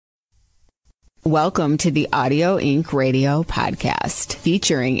Welcome to the Audio Inc. Radio podcast,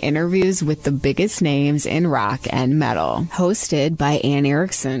 featuring interviews with the biggest names in rock and metal. Hosted by Anne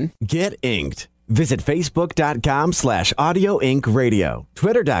Erickson. Get inked. Visit Facebook.com/Audio Inc. Radio,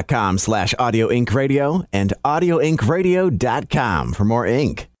 Twitter.com/Audio Inc. Radio, and AudioIncRadio.com for more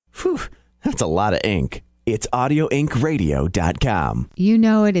ink. Whew, that's a lot of ink. It's AudioIncRadio.com. You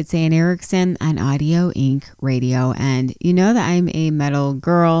know it, it's Anne Erickson on Audio Inc. Radio, and you know that I'm a metal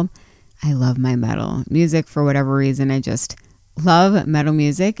girl. I love my metal music for whatever reason. I just love metal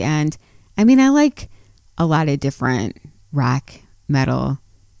music. And I mean, I like a lot of different rock, metal,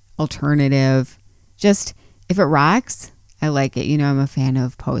 alternative. Just if it rocks, I like it. You know, I'm a fan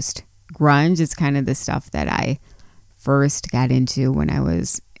of post-grunge. It's kind of the stuff that I first got into when I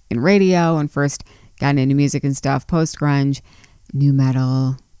was in radio and first got into music and stuff. Post-grunge, new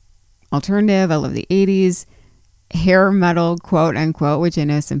metal, alternative. I love the 80s. Hair metal, quote unquote, which I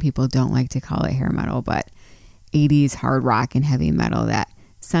know some people don't like to call it hair metal, but 80s hard rock and heavy metal, that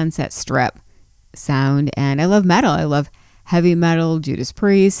Sunset Strip sound. And I love metal. I love heavy metal, Judas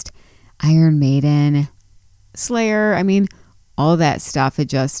Priest, Iron Maiden, Slayer. I mean, all that stuff. It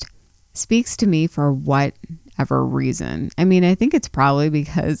just speaks to me for whatever reason. I mean, I think it's probably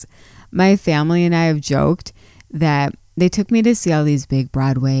because my family and I have joked that they took me to see all these big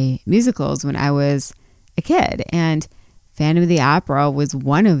Broadway musicals when I was a kid, and Phantom of the Opera was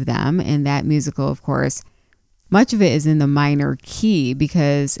one of them. And that musical, of course, much of it is in the minor key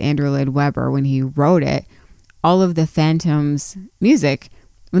because Andrew Lloyd Webber, when he wrote it, all of the Phantom's music,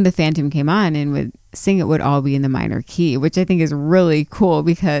 when the Phantom came on and would sing, it would all be in the minor key, which I think is really cool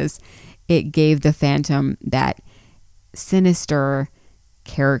because it gave the Phantom that sinister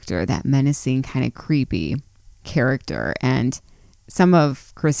character, that menacing, kind of creepy character. And some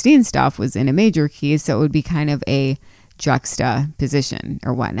of Christine's stuff was in a major key, so it would be kind of a juxtaposition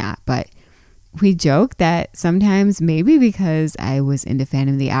or whatnot. But we joke that sometimes, maybe because I was into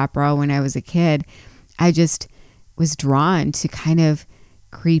Phantom of the Opera when I was a kid, I just was drawn to kind of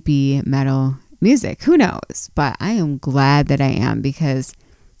creepy metal music. Who knows? But I am glad that I am, because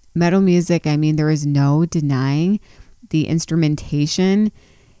metal music, I mean, there is no denying the instrumentation.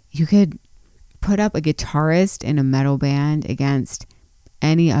 You could put up a guitarist in a metal band against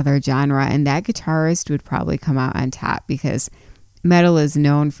any other genre, and that guitarist would probably come out on top, because metal is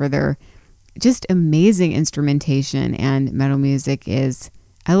known for their just amazing instrumentation, and metal music is,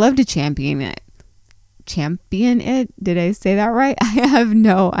 I love to champion it. Did I say that right? I have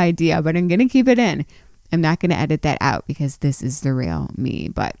no idea, but I'm going to keep it in. I'm not going to edit that out because this is the real me.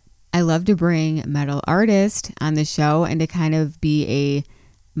 But I love to bring metal artists on the show and to kind of be a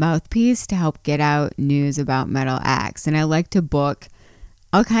mouthpiece to help get out news about metal acts. And I like to book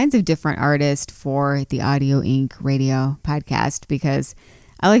all kinds of different artists for the Audio Inc. Radio podcast, because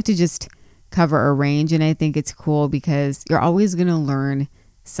I like to just cover a range. And I think it's cool because you're always going to learn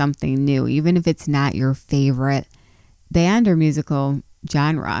something new, even if it's not your favorite band or musical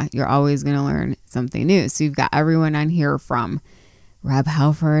genre. You're always going to learn something new. So you've got everyone on here from Rob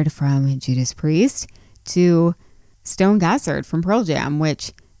Halford from Judas Priest to Stone Gossard from Pearl Jam,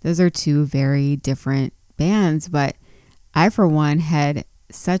 which those are two very different bands. But I, for one, had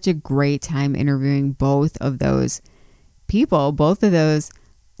such a great time interviewing both of those people, both of those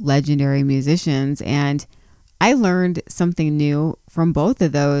legendary musicians. And I learned something new from both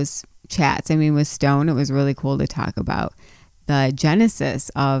of those chats. I mean, with Stone, it was really cool to talk about the genesis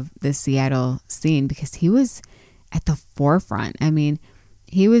of the Seattle scene, because he was at the forefront. I mean,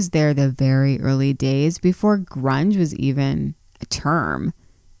 he was there the very early days before grunge was even a term.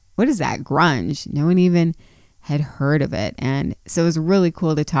 What is that, grunge? No one even had heard of it. And so it was really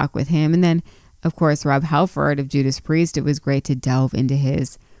cool to talk with him. And then, of course, Rob Halford of Judas Priest. It was great to delve into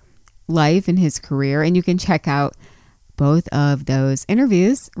his life and his career. And you can check out both of those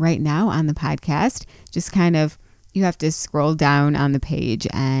interviews right now on the podcast. Just kind of, you have to scroll down on the page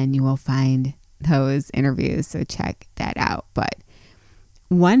and you will find those interviews. So check that out. But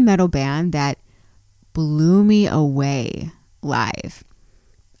one metal band that blew me away live,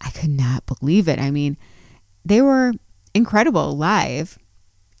 I could not believe it. I mean, they were incredible live,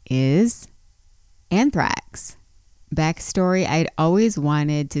 is Anthrax. Backstory, I'd always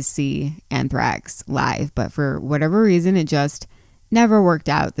wanted to see Anthrax live, but for whatever reason, it just never worked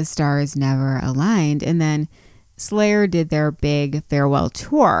out. The stars never aligned. And then Slayer did their big farewell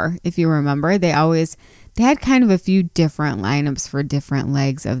tour. If you remember, they had kind of a few different lineups for different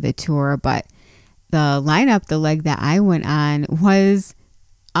legs of the tour, but the lineup, the leg that I went on, was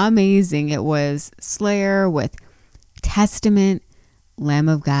amazing. It was Slayer with Testament, Lamb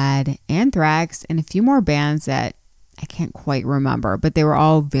of God, Anthrax, and a few more bands that I can't quite remember, but they were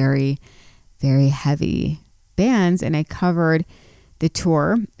all very, very heavy bands, and I covered the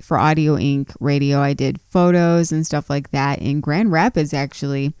tour for Audio Inc. Radio. I did photos and stuff like that in Grand Rapids,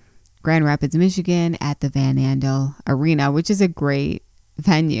 Michigan, at the Van Andel Arena, which is a great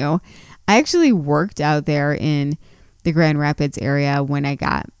venue. I actually worked out there in the Grand Rapids area when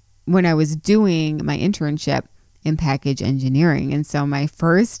I was doing my internship in package engineering. And so my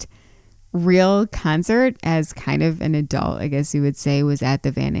first real concert as kind of an adult, I guess you would say, was at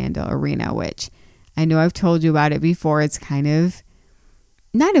the Van Andel Arena, which I know I've told you about it before. It's kind of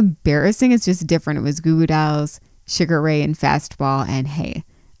not embarrassing. It's just different. It was Goo Goo Dolls, Sugar Ray, and Fastball. And hey,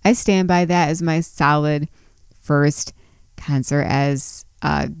 I stand by that as my solid first concert as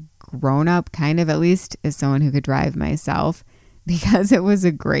a grown-up, kind of, at least as someone who could drive myself, because it was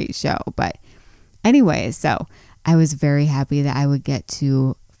a great show. But anyway, so I was very happy that I would get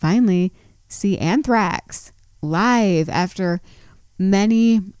to finally see Anthrax live after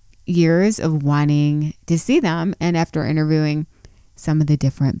many years of wanting to see them, and after interviewing some of the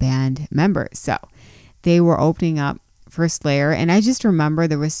different band members. So they were opening up for Slayer, and I just remember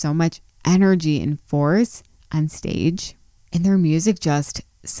there was so much energy and force on stage, and their music just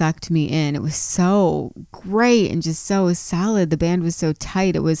sucked me in. It was so great and just so solid. The band was so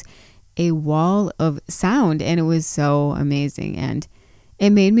tight. It was a wall of sound, and it was so amazing, and it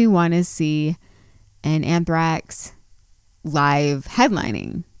made me want to see an Anthrax live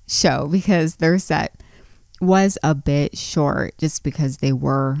headlining show, because their set was a bit short just because they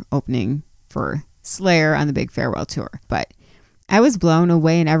were opening for Slayer on the big farewell tour. But I was blown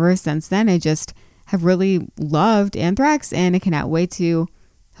away, and ever since then I just have really loved Anthrax, and I cannot wait to,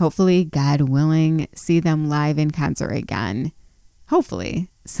 hopefully, God willing, see them live in concert again,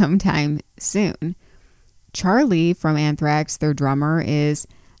 hopefully sometime soon. Charlie from Anthrax, their drummer, is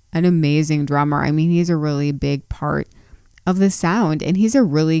an amazing drummer. I mean, he's a really big part of the sound, and he's a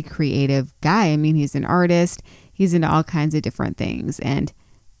really creative guy. I mean, he's an artist. He's into all kinds of different things, and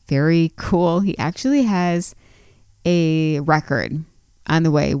very cool. He actually has a record on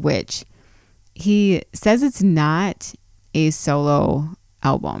the way, which he says it's not a solo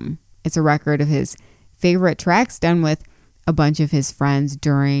album. It's a record of his favorite tracks done with a bunch of his friends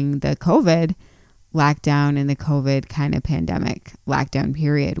during the COVID lockdown and the COVID kind of pandemic lockdown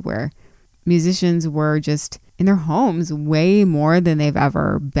period, where musicians were just in their homes way more than they've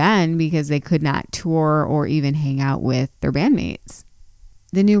ever been because they could not tour or even hang out with their bandmates.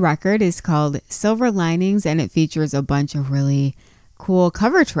 The new record is called Silver Linings, and it features a bunch of really cool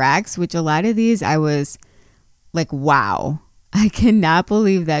cover tracks, which a lot of these I was like, wow, I cannot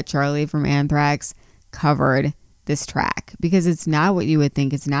believe that Charlie from Anthrax covered this track, because it's not what you would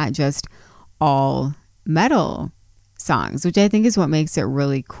think. It's not just all metal songs, which I think is what makes it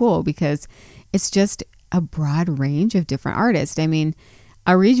really cool, because it's just a broad range of different artists. I mean,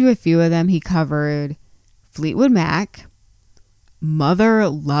 I'll read you a few of them. He covered Fleetwood Mac, Mother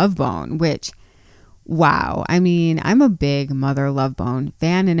Love Bone, which, wow. I mean, I'm a big Mother Love Bone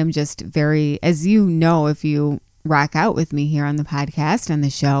fan, and I'm just very, as you know, if you rock out with me here on the podcast, on the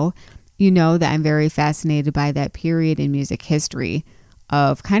show, you know that I'm very fascinated by that period in music history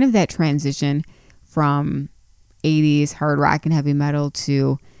of kind of that transition from 80s hard rock and heavy metal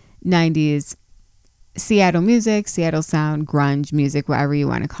to 90s Seattle music, Seattle sound, grunge music, whatever you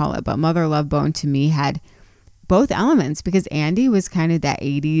want to call it. But Mother Love Bone to me had both elements, because Andy was kind of that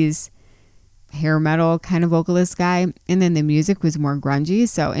 80s hair metal kind of vocalist guy, and then the music was more grungy.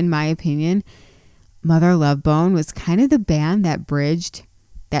 So in my opinion, Mother Love Bone was kind of the band that bridged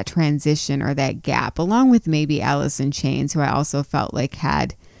that transition or that gap, along with maybe Alice in Chains, who I also felt like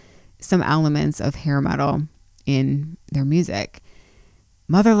had some elements of hair metal in their music.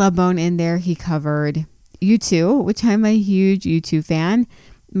 Mother Love Bone in there, he covered U2, which I'm a huge U2 fan.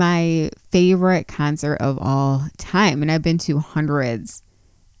 My favorite concert of all time, and I've been to hundreds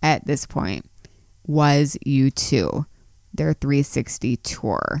at this point, was U2, their 360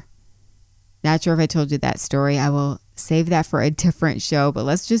 tour. Not sure if I told you that story. I will save that for a different show, but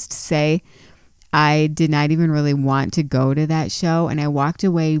let's just say I did not even really want to go to that show, and I walked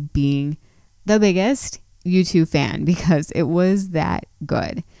away being the biggest U2 fan because it was that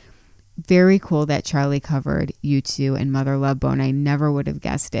good. Very cool that Charlie covered U2 and Mother Love Bone. I never would have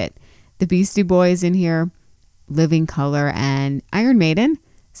guessed it. The Beastie Boys in here, Living Colour, and Iron Maiden.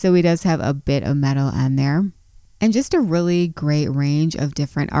 So he does have a bit of metal on there. And just a really great range of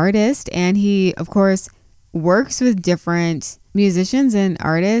different artists. And he, of course, works with different musicians and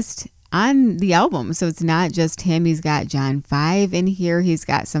artists on the album. So it's not just him. He's got John 5 in here. He's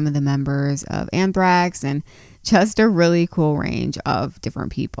got some of the members of Anthrax, and just a really cool range of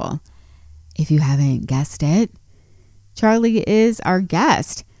different people. If you haven't guessed it, Charlie is our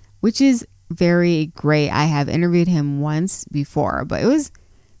guest, which is very great. I have interviewed him once before, but it was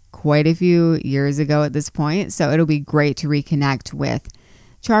quite a few years ago at this point. So it'll be great to reconnect with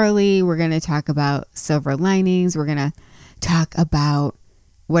Charlie. We're going to talk about silver linings. We're going to talk about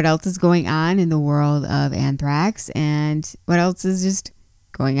what else is going on in the world of Anthrax and what else is just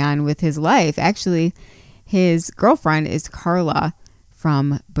going on with his life. Actually, his girlfriend is Carla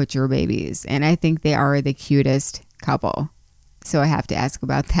from Butcher Babies, and I think they are the cutest couple. So I have to ask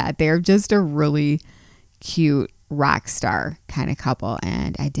about that. They're just a really cute rock star kind of couple,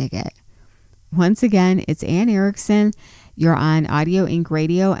 and I dig it. Once again, it's Anne Erickson. You're on Audio Inc.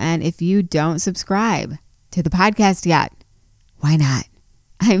 Radio, and if you don't subscribe to the podcast yet, why not?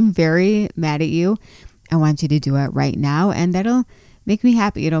 I'm very mad at you. I want you to do it right now, and that'll make me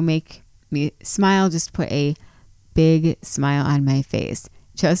happy. It'll make me smile. Just put a big smile on my face.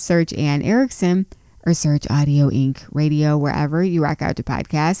 Just search Anne Erickson or search Audio Inc. Radio wherever you rock out to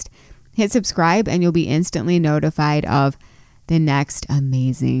podcast. Hit subscribe, and you'll be instantly notified of the next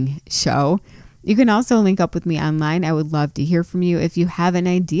amazing show. You can also link up with me online. I would love to hear from you if you have an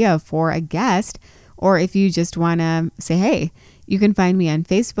idea for a guest, or if you just want to say, hey. You can find me on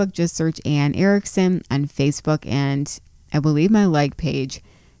Facebook. Just search Anne Erickson on Facebook, and I believe my like page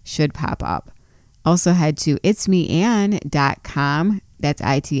should pop up. Also head to itsmeanne.com. That's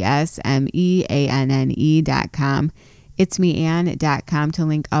itsmeanne.com. itsmeanne.com to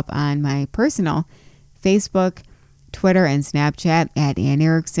link up on my personal Facebook, Twitter, and Snapchat at Anne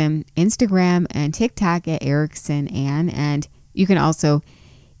Erickson, Instagram and TikTok at Erickson Anne. And you can also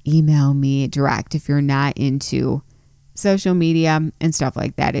email me direct if you're not into social media and stuff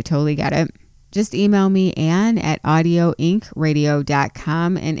like that. I totally get it. Just email me, Anne at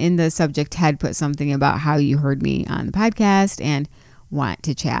audioinkradio.com, and in the subject head, put something about how you heard me on the podcast and want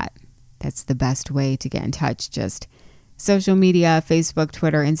to chat. That's the best way to get in touch. Just social media, Facebook,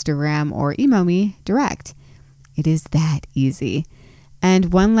 Twitter, Instagram, or email me direct. It is that easy.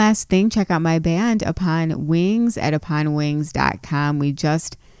 And one last thing, check out my band Upon Wings at uponwings.com. We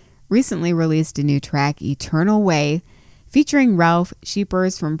just recently released a new track, Eternal Way, featuring Ralph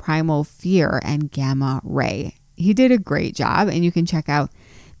Sheepers from Primal Fear and Gamma Ray. He did a great job, and you can check out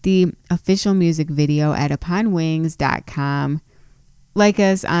the official music video at uponwings.com. Like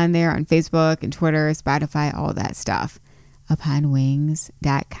us on there on Facebook and Twitter, Spotify, all that stuff.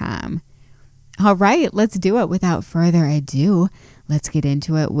 uponwings.com. All right, let's do it. Without further ado, let's get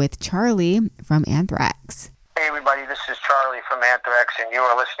into it with Charlie from Anthrax. Hey everybody, this is Charlie from Anthrax, and you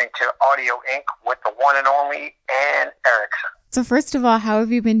are listening to Audio Inc. with the one and only Anne Erickson. So first of all, how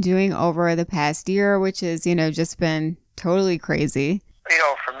have you been doing over the past year, which has, just been totally crazy?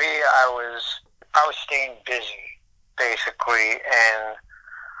 For me, I was staying busy, basically, and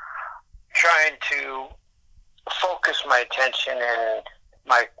trying to focus my attention and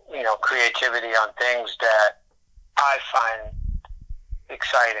my, creativity on things that I find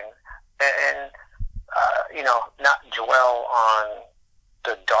exciting. And not dwell on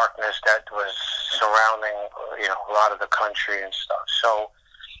the darkness that was surrounding, a lot of the country and stuff. So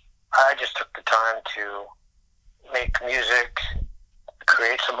I just took the time to make music,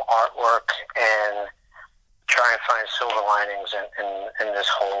 create some artwork, and try and find silver linings in this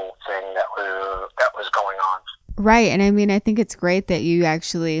whole thing that was going on. Right. And I think it's great that you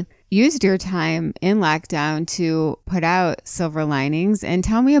actually used your time in lockdown to put out silver linings. And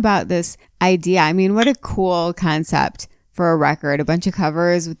tell me about this idea. What a cool concept for a record. A bunch of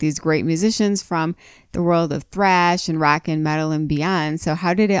covers with these great musicians from the world of thrash and rock and metal and beyond. So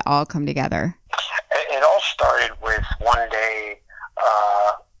how did it all come together? It all started with one day,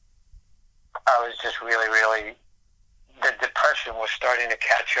 I was just really, the depression was starting to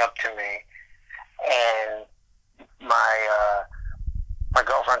catch up to me. And my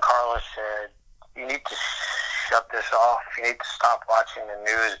girlfriend Carla said, you need to shut this off. You need to stop watching the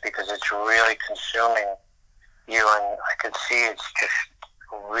news because it's really consuming you, and I could see it's just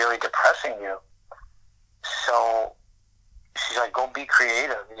really depressing you. So she's like, go be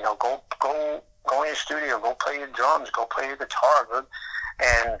creative. Go in your studio, go play your drums, go play your guitar.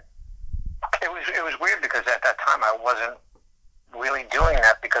 And it was weird because at that time I wasn't really doing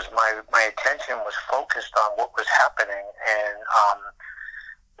that because my attention was focused on what was happening, and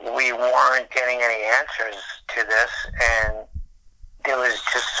we weren't getting any answers to this, and there was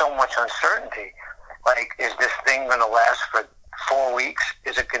just so much uncertainty. Like, is this thing going to last for 4 weeks?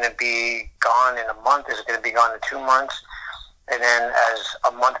 Is it going to be gone in a month? Is it going to be gone in 2 months? And then as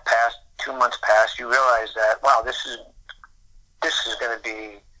a month passed, 2 months passed, you realize that, wow, this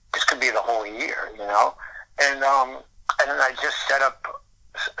could be the whole year, And then I just set up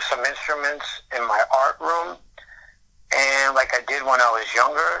some instruments in my art room and like I did when I was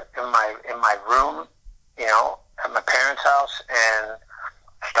younger in my room, you know, at my parents' house, and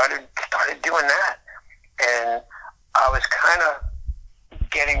started doing that. And I was kind of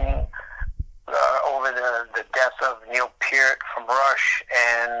getting over the death of Neil Peart from Rush,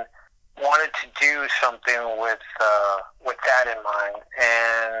 and wanted to do something with that in mind,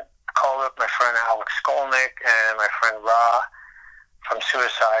 and called up my friend Alex Skolnick and my friend Ra from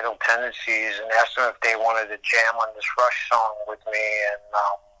Suicidal Tendencies, and asked them if they wanted to jam on this Rush song with me. And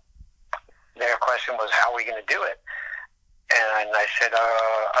their question was, how are we going to do it? And I said,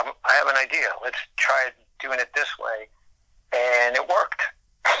 I have an idea. Let's try doing it this way. And it worked.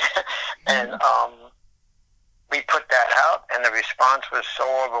 And we put that out, and the response was so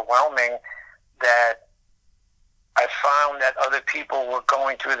overwhelming that I found that other people were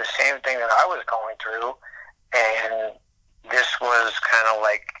going through the same thing that I was going through, and this was kind of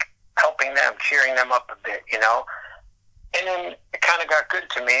like helping them, cheering them up a bit, you know. And then it kind of got good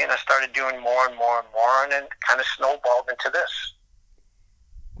to me, and I started doing more and more and more, and then it kind of snowballed into this.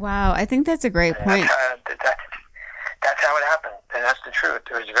 Wow, I think that's a great point. That's how it happened, and that's the truth.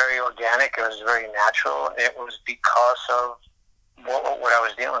 It was very organic, it was very natural, and it was because of what I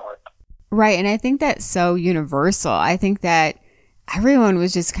was dealing with. Right, and I think that's so universal. I think that everyone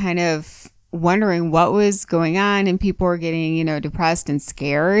was just kind of wondering what was going on, and people were getting, you know, depressed and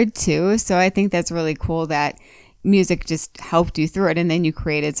scared too. So I think that's really cool that music just helped you through it, and then you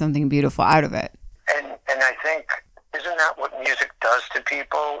created something beautiful out of it. And I think, isn't that what music does to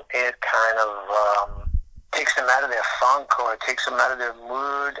people? It kind of takes them out of their funk, or it takes them out of their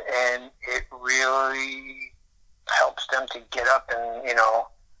mood, and it really helps them to get up and, you know,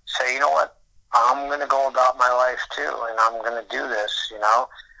 say, you know what, I'm going to go about my life too, and I'm going to do this, you know.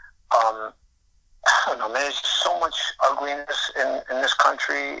 I don't know, man, there's so much ugliness in this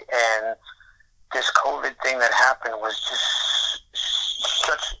country, and this COVID thing that happened was just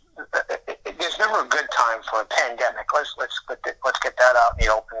such. There's never a good time for a pandemic. Let's get that out in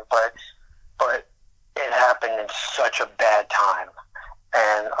the open. But it happened in such a bad time,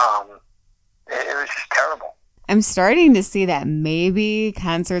 and it was just terrible. I'm starting to see that maybe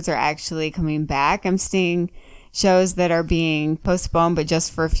concerts are actually coming back. I'm seeing shows that are being postponed, but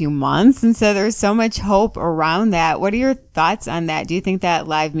just for a few months. And so there's so much hope around that. What are your thoughts on that? Do you think that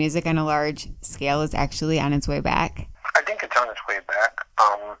live music on a large scale is actually on its way back? I think it's on its way back.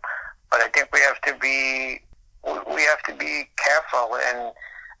 But I think we have to be careful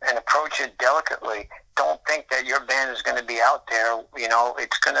and approach it delicately. Don't think that your band is going to be out there. You know,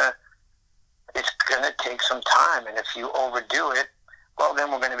 it's gonna take some time, and if you overdo it, well,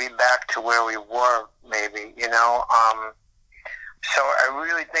 then we're going to be back to where we were, maybe, you know. So I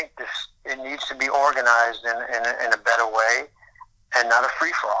really think it needs to be organized in a better way, and not a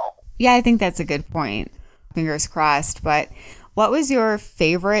free-for-all. Yeah, I think that's a good point. Fingers crossed. But what was your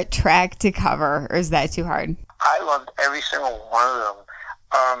favorite track to cover, or is that too hard? I loved every single one of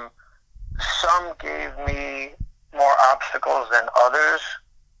them. Some gave me more obstacles than others,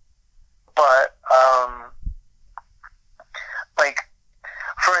 but like,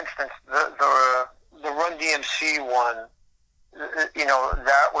 for instance, the Run DMC one, you know,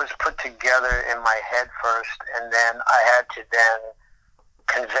 that was put together in my head first, and then I had to then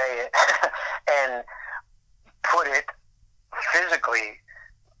convey it and put it physically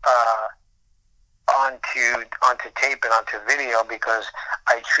onto tape and onto video, because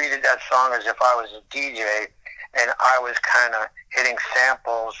I treated that song as if I was a DJ, and I was kind of hitting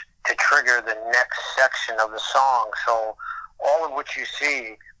samples to trigger the next section of the song. So all of what you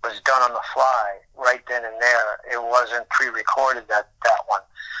see was done on the fly right then and there. It wasn't pre-recorded, that one.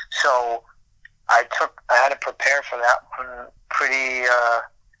 So I had to prepare for that one pretty,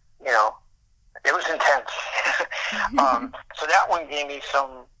 you know, it was intense. So that one gave me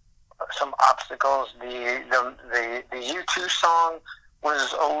some obstacles. The U2 song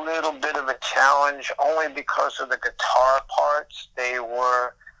was a little bit of a challenge, only because of the guitar parts. They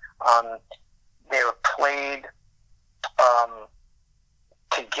were played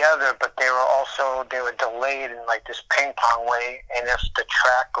together, but they were delayed in like this ping pong way, and if the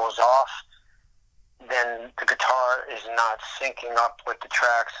track goes off, then the guitar is not syncing up with the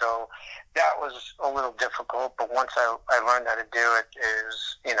track. So that was a little difficult, but once I learned how to do it,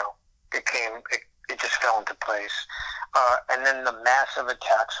 it just fell into place. And then the Massive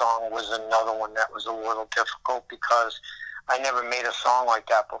Attack song was another one that was a little difficult, because I never made a song like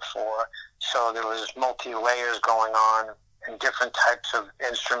that before. So there was multi-layers going on, and different types of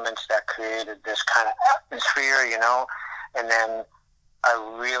instruments that created this kind of atmosphere, you know. And then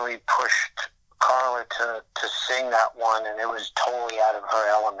I really pushed Carla to sing that one, and it was totally out of her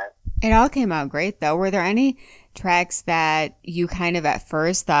element. It all came out great, though. Were there any tracks that you kind of at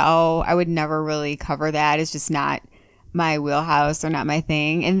first thought, oh, I would never really cover that. It's just not my wheelhouse or not my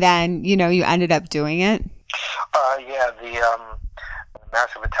thing. And then, you ended up doing it? Yeah, the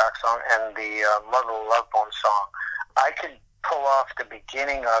Massive Attack song and the Mother Love Bone song. I could pull off the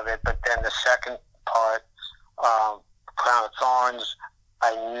beginning of it, but then the second part, Crown of Thorns,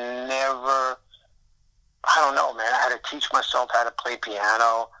 I don't know, man. I had to teach myself how to play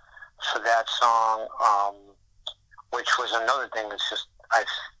piano for that song, which was another thing. It's just,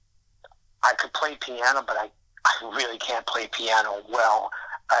 I could play piano, but I really can't play piano well.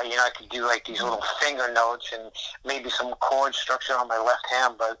 I could do like these little finger notes and maybe some chord structure on my left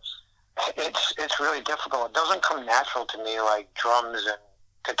hand, but it's really difficult. It doesn't come natural to me like drums and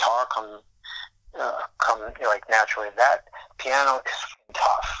guitar come like naturally. That piano is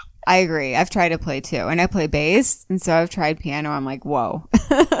tough. I agree. I've tried to play too, and I play bass, and so I've tried piano. I'm like, whoa,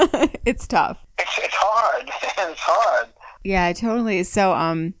 it's tough. It's hard. It's hard. Yeah, totally. So,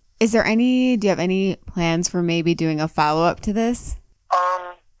 do you have any plans for maybe doing a follow-up to this?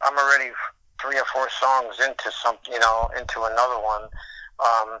 I'm already 3 or 4 songs into into another one.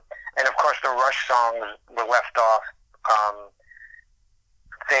 And of course the Rush songs were left off.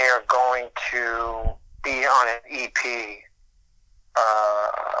 They are going to be on an EP,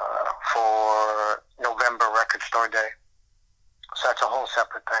 for November Record Store Day. So that's a whole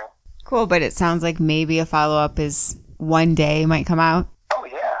separate thing. Cool, but it sounds like maybe a follow-up is one day might come out. Oh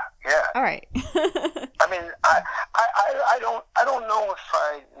yeah. All right. I mean, I don't know if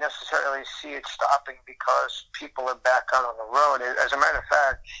I necessarily see it stopping because people are back out on the road. As a matter of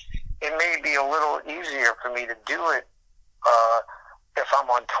fact, it may be a little easier for me to do it if I'm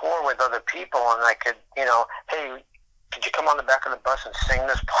on tour with other people and I could, hey, could you come on the back of the bus and sing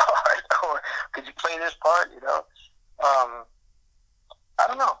this part? Or could you play this part? I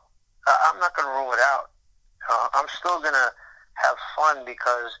don't know. I'm not going to rule it out. I'm still going to have fun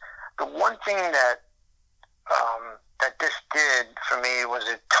because the one thing that this did for me was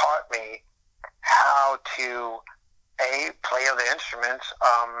it taught me how to play other instruments,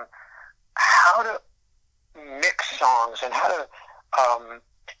 how to mix songs, and how to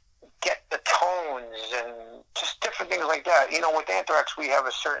get the tones and just different things like that. With Anthrax, we have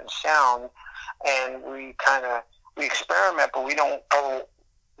a certain sound, and we experiment, but we don't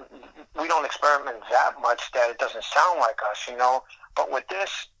experiment that much that it doesn't sound like us, But with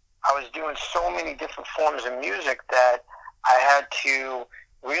this, I was doing so many different forms of music that I had to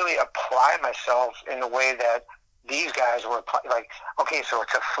really apply myself in the way that these guys were like, okay, so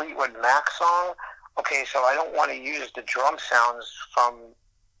it's a Fleetwood Mac song. Okay, so I don't want to use the drum sounds from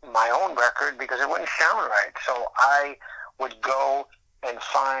my own record because it wouldn't sound right. So I would go and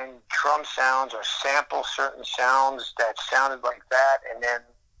find drum sounds or sample certain sounds that sounded like that and then,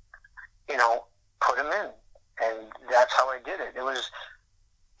 put them in. And that's how I did it.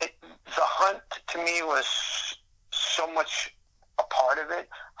 The hunt to me was so much a part of it,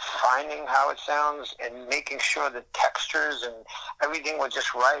 finding how it sounds and making sure the textures and everything was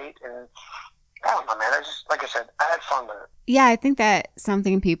just right. And I don't know, man. Like I said, I had fun with it. Yeah, I think that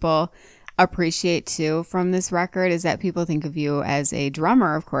something people appreciate too from this record is that people think of you as a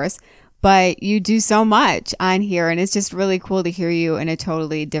drummer, of course, but you do so much on here, and it's just really cool to hear you in a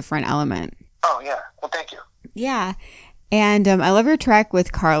totally different element. Oh, yeah. Well, thank you. Yeah. And I love your track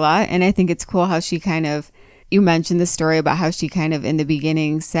with Carla, and I think it's cool how you mentioned the story about how she kind of in the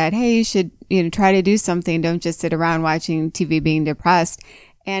beginning said, hey, you should, try to do something. Don't just sit around watching TV being depressed.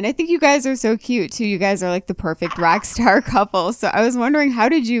 And I think you guys are so cute too. You guys are like the perfect rock star couple. So I was wondering, how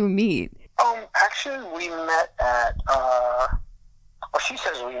did you meet? Actually, we met at, she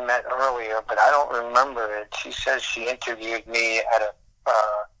says we met earlier, but I don't remember it. She says she interviewed me at a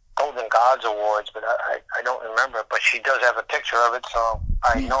Golden Gods Awards, but I don't remember it. But she does have a picture of it, so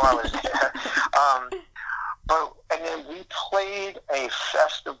I know I was there. And then we played a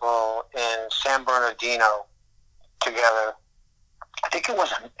festival in San Bernardino together. I think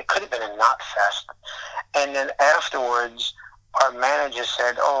it could have been a Knot Fest. And then afterwards, our manager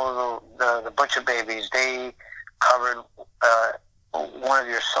said, oh, the Butcher Babies, they covered one of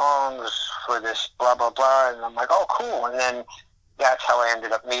your songs for this blah, blah, blah. And I'm like, oh, cool. And then that's how I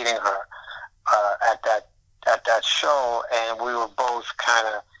ended up meeting her at that show. And we were both kind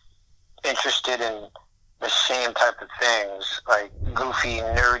of interested in the same type of things, like goofy,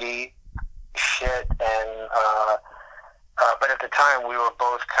 nerdy shit. And but at the time, we were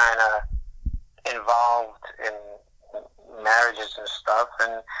both kind of involved in marriages and stuff,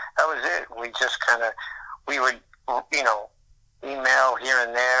 and that was it. We just we would, email here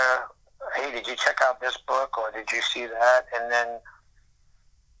and there, hey, did you check out this book, or did you see that? And then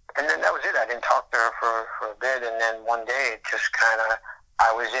then that was it. I didn't talk to her for a bit, and then one day it just kind of,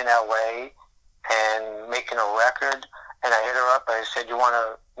 I was in LA and making a record, and I hit her up. I said, "You want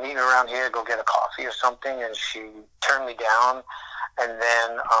to meet around here, go get a coffee or something?" And she turned me down, and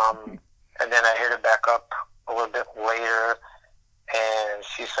then I hit her back up a little bit later, and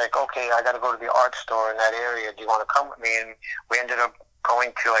she's like, "Okay, I got to go to the art store in that area. Do you want to come with me?" And we ended up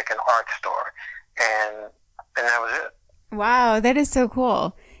going to like an art store, and that was it. Wow, that is so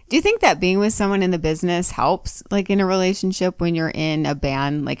cool. Do you think that being with someone in the business helps, like in a relationship when you're in a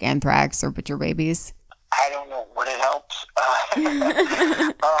band like Anthrax or Butcher Babies? I don't know what it helps,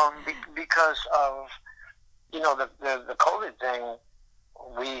 because of, the COVID thing.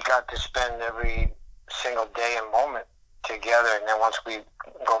 We got to spend every single day and moment together, and then once we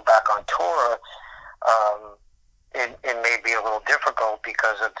go back on tour, it may be a little difficult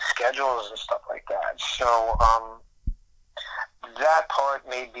because of the schedules and stuff like that. So that part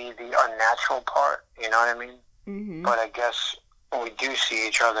may be the unnatural part, you know what I mean? Mm-hmm. But I guess when we do see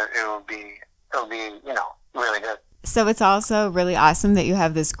each other, it'll be really good. So it's also really awesome that you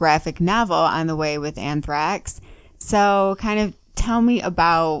have this graphic novel on the way with Anthrax. So kind of tell me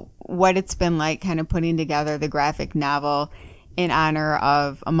about what it's been like kind of putting together the graphic novel in honor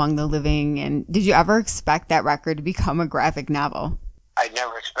of Among the Living. And did you ever expect that record to become a graphic novel? I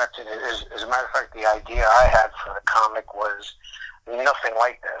never expected it. As a matter of fact, the idea I had for the comic was nothing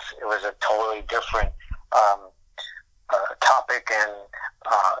like this. It was a totally different topic and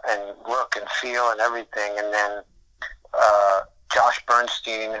look and feel and everything. And then Josh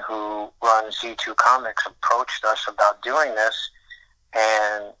Bernstein, who runs Z2 Comics, approached us about doing this,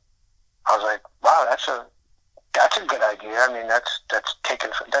 and I was like, "Wow, that's a good idea." I mean, that's an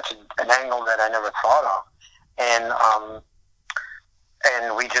angle that I never thought of, and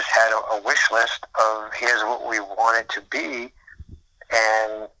we just had a wish list of here's what we want it to be,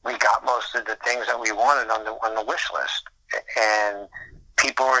 and we got most of the things that we wanted on the wish list, and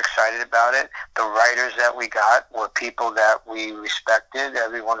people were excited about it. The writers that we got were people that we respected,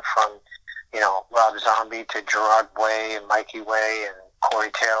 everyone from, Rob Zombie to Gerard Way and Mikey Way and Corey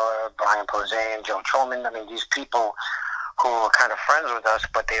Taylor, Brian Posehn, Joe Trohman. I mean, these people who are kind of friends with us,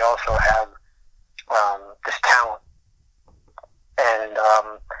 but they also have this talent. And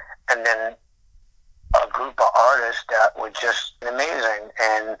then a group of artists that were just amazing.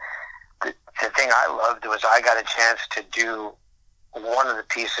 And the thing I loved was I got a chance to do one of the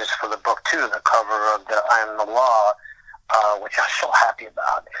pieces for the book too, the cover of the I Am the Law, which I was so happy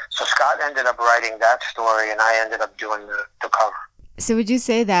about. So Scott ended up writing that story, and I ended up doing the cover. So would you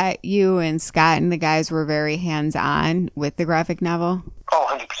say that you and Scott and the guys were very hands-on with the graphic novel? Oh,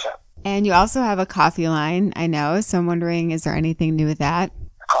 100%. And you also have a coffee line, I know. So I'm wondering, is there anything new with that?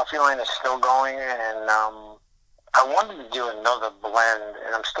 The coffee line is still going, and I wanted to do another blend,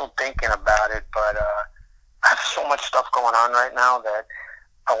 and I'm still thinking about it, but I have so much stuff going on right now that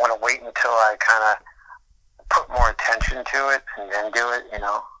I want to wait until I kind of put more attention to it and then do it,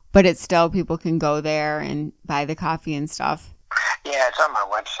 But it's still, people can go there and buy the coffee and stuff. Yeah, it's on my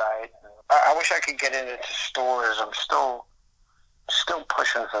website. I wish I could get it into stores. I'm still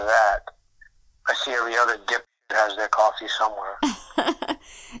pushing for that. I see every other dip has their coffee somewhere.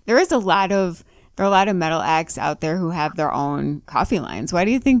 There are a lot of metal acts out there who have their own coffee lines. Why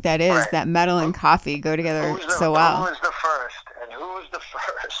do you think that is, right? That metal and coffee go together so well? Who was the first? And who was the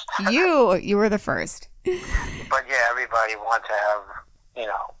first? You were the first. But yeah, everybody wants to have,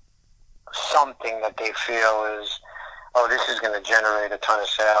 something that they feel is, oh, this is going to generate a ton of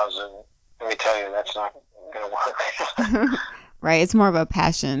sales. And let me tell you, that's not going to work. Right. It's more of a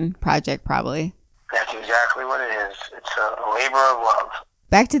passion project, probably. That's exactly what it is. It's a labor of love.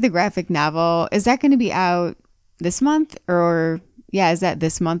 Back to the graphic novel. Is that going to be out this month? Or, is that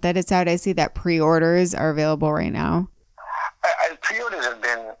this month that it's out? I see that pre-orders are available right now. Pre-orders have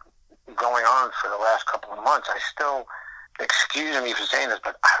been going on for the last couple of months. I still, excuse me for saying this,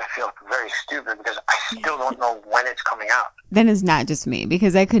 but I feel very stupid because I still don't know when it's coming out. Then it's not just me,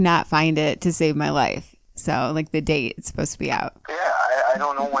 because I could not find it to save my life. So, like, the date it's supposed to be out. Yeah, I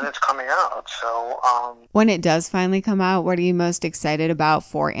don't know when it's coming out. So, when it does finally come out, what are you most excited about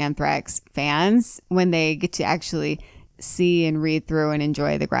for Anthrax fans when they get to actually see and read through and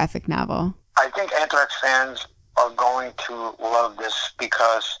enjoy the graphic novel? I think Anthrax fans are going to love this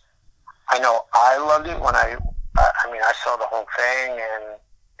because I know I loved it when I saw the whole thing, and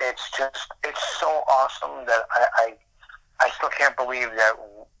it's so awesome that I still can't believe that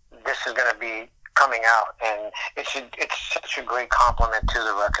this is going to be coming out, and it's such a great compliment to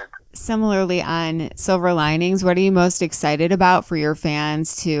the record. Similarly, on Silver Linings, what are you most excited about for your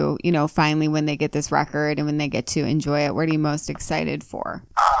fans to, finally when they get this record and when they get to enjoy it, what are you most excited for?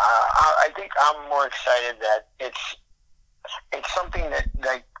 I'm more excited that it's something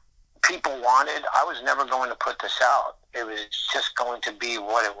that people wanted. I was never going to put this out. It was just going to be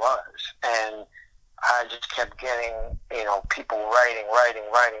what it was. And I just kept getting, people writing,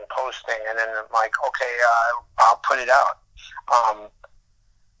 posting, and then I'm like, okay, I'll put it out.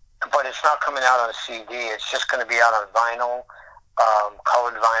 But it's not coming out on a CD. It's just going to be out on vinyl,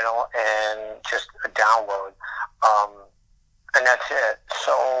 colored vinyl, and just a download. And that's it.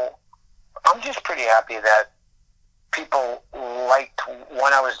 So I'm just pretty happy that people liked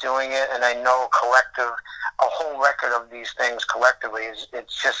when I was doing it, and I know a whole record of these things collectively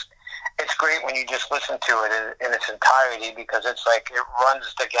it's great when you just listen to it in its entirety, because it's like it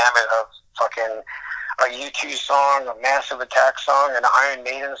runs the gamut of fucking a U2 song, a Massive Attack song, an Iron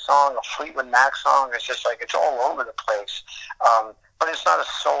Maiden song, a Fleetwood Mac song. It's just like it's all over the place. But it's not a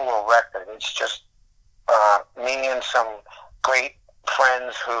solo record. It's just me and some great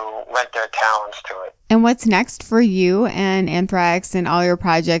friends who lent their talents to it. And what's next for you and Anthrax and all your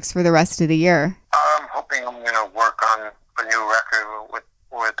projects for the rest of the year? I'm hoping I'm going to work on a new record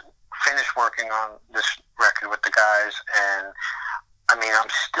finish working on this record with the guys, and I mean, I'm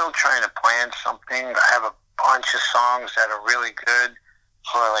still trying to plan something. I have a bunch of songs that are really good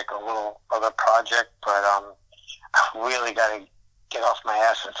for like a little other project, but I really got to get off my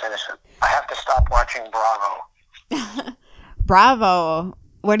ass and finish it. I have to stop watching Bravo. Bravo.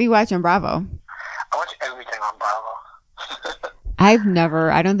 What do you watch on Bravo? I watch everything on Bravo. I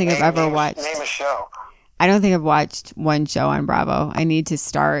don't think I've ever watched. Name a show. I don't think I've watched one show on Bravo. I need to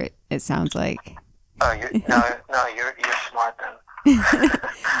start, it sounds like. Oh, you're smart then.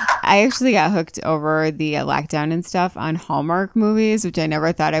 I actually got hooked over the lockdown and stuff on Hallmark movies, which I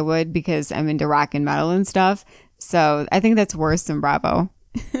never thought I would because I'm into rock and metal and stuff. So I think that's worse than Bravo.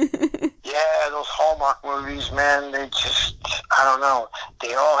 Yeah, those Hallmark movies, man, they just, I don't know.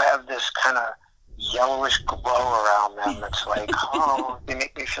 They all have this kind of yellowish glow around them. It's like, oh, they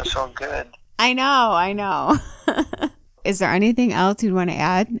make me feel so good. I know. Is there anything else you'd want to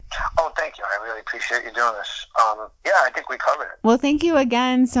add? Oh, thank you. I really appreciate you doing this. Yeah, I think we covered it. Well, thank you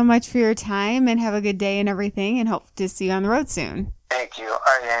again so much for your time, and have a good day and everything, and hope to see you on the road soon. Thank you. All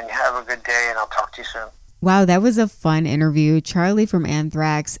right, Anne, have a good day, and I'll talk to you soon. Wow, that was a fun interview. Charlie from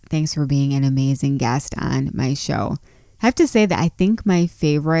Anthrax, thanks for being an amazing guest on my show. I have to say that I think my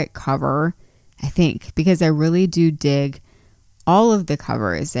favorite cover, because I really do dig all of the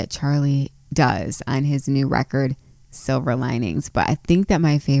covers that Charlie does on his new record, Silver Linings. But I think that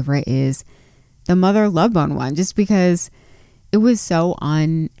my favorite is the Mother Love Bone one, just because it was so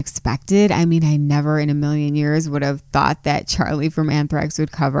unexpected. I mean, I never in a million years would have thought that Charlie from Anthrax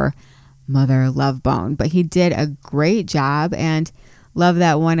would cover Mother Love Bone, but he did a great job, and love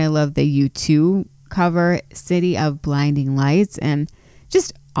that one. I love the U2 cover, City of Blinding Lights, and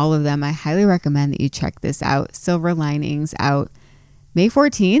just all of them. I highly recommend that you check this out. Silver Linings, out May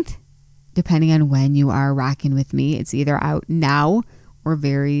 14th, depending on when you are rocking with me. It's either out now or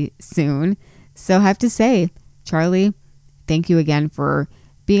very soon. So I have to say, Charlie, thank you again for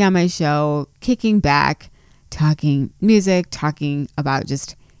being on my show, kicking back, talking music, talking about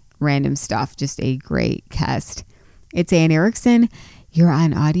just random stuff. Just a great guest. It's Anne Erickson. You're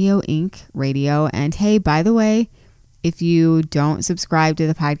on Audio Inc. Radio. And hey, by the way, if you don't subscribe to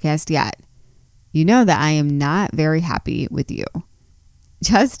the podcast yet, you know that I am not very happy with you.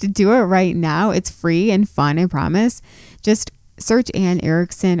 Just do it right now. It's free and fun, I promise. Just search Anne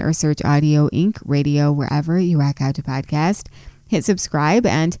Erickson or search Audio Inc. Radio wherever you rock out to podcast. Hit subscribe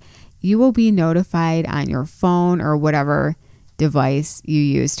and you will be notified on your phone or whatever device you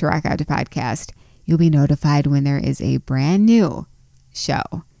use to rock out to podcast. You'll be notified when there is a brand new show.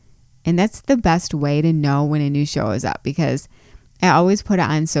 And that's the best way to know when a new show is up, because I always put it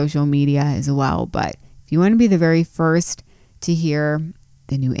on social media as well. But if you want to be the very first to hear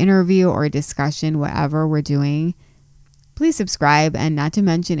the new interview or discussion, whatever we're doing, please subscribe. And not to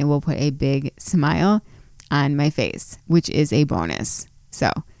mention, it will put a big smile on my face, which is a bonus.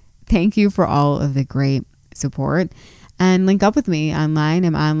 So thank you for all of the great support, and link up with me online.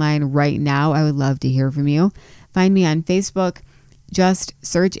 I'm online right now. I would love to hear from you. Find me on Facebook. Just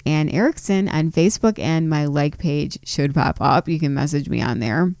search Anne Erickson on Facebook and my like page should pop up. You can message me on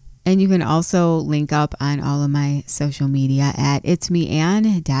there. And you can also link up on all of my social media at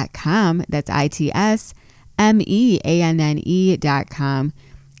itsmeanne.com. That's itsmeanne.com.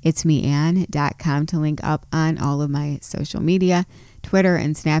 itsmeanne.com to link up on all of my social media, Twitter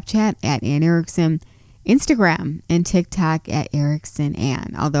and Snapchat at Anne Erickson, Instagram and TikTok at Erickson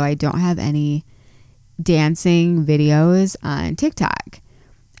Anne. Although I don't have any dancing videos on TikTok.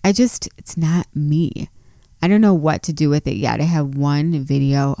 It's not me. I don't know what to do with it yet. I have one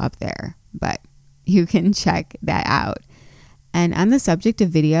video up there. but you can check that out. And on the subject of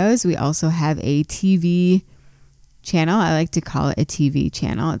videos, we also have a TV channel. I like to call it a TV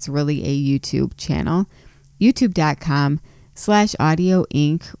channel. It's really a YouTube channel. YouTube.com/Audio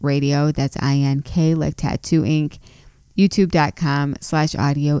Inc. Radio. That's INK, like Tattoo Inc.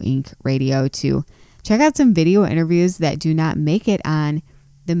 YouTube.com/Audio Inc. Radio to check out some video interviews that do not make it on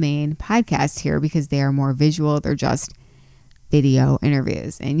the main podcast here because they are more visual. They're just video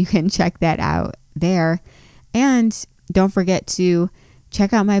interviews, and you can check that out there. And don't forget to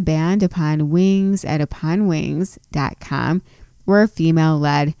check out my band Upon Wings at uponwings.com. We're a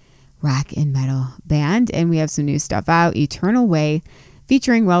female-led rock and metal band, and we have some new stuff out. Eternal Way,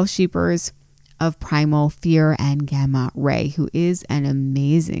 featuring Welsh Sheepers of Primal Fear and Gamma Ray, who is an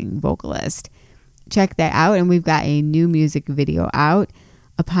amazing vocalist. Check that out, and we've got a new music video out,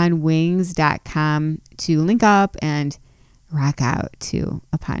 uponwings.com, to link up and rock out to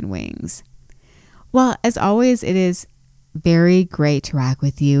Upon Wings. Well, as always, it is very great to rock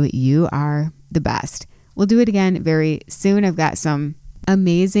with you. You are the best. We'll do it again very soon. I've got some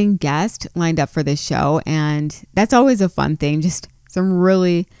amazing guests lined up for this show, and that's always a fun thing. Just some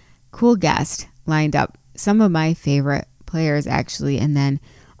really cool guests lined up. Some of my favorite players, actually. And then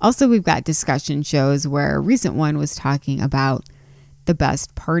also we've got discussion shows where a recent one was talking about the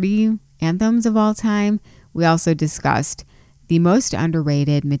best party anthems of all time. We also discussed the most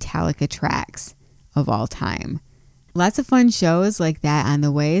underrated Metallica tracks of all time. Lots of fun shows like that on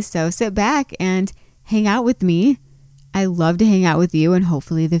the way, so sit back and hang out with me. I love to hang out with you, and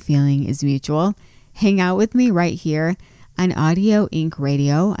hopefully the feeling is mutual. Hang out with me right here on Audio Inc.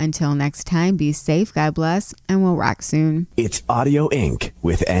 Radio. Until next time, be safe, God bless, and we'll rock soon. It's Audio Inc.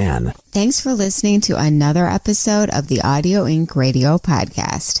 with Anne. Thanks for listening to another episode of the Audio Inc. Radio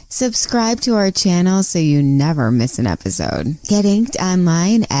podcast. Subscribe to our channel so you never miss an episode. Get inked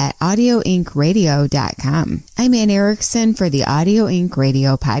online at audioinkradio.com. I'm Anne Erickson for the Audio Inc.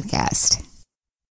 Radio podcast.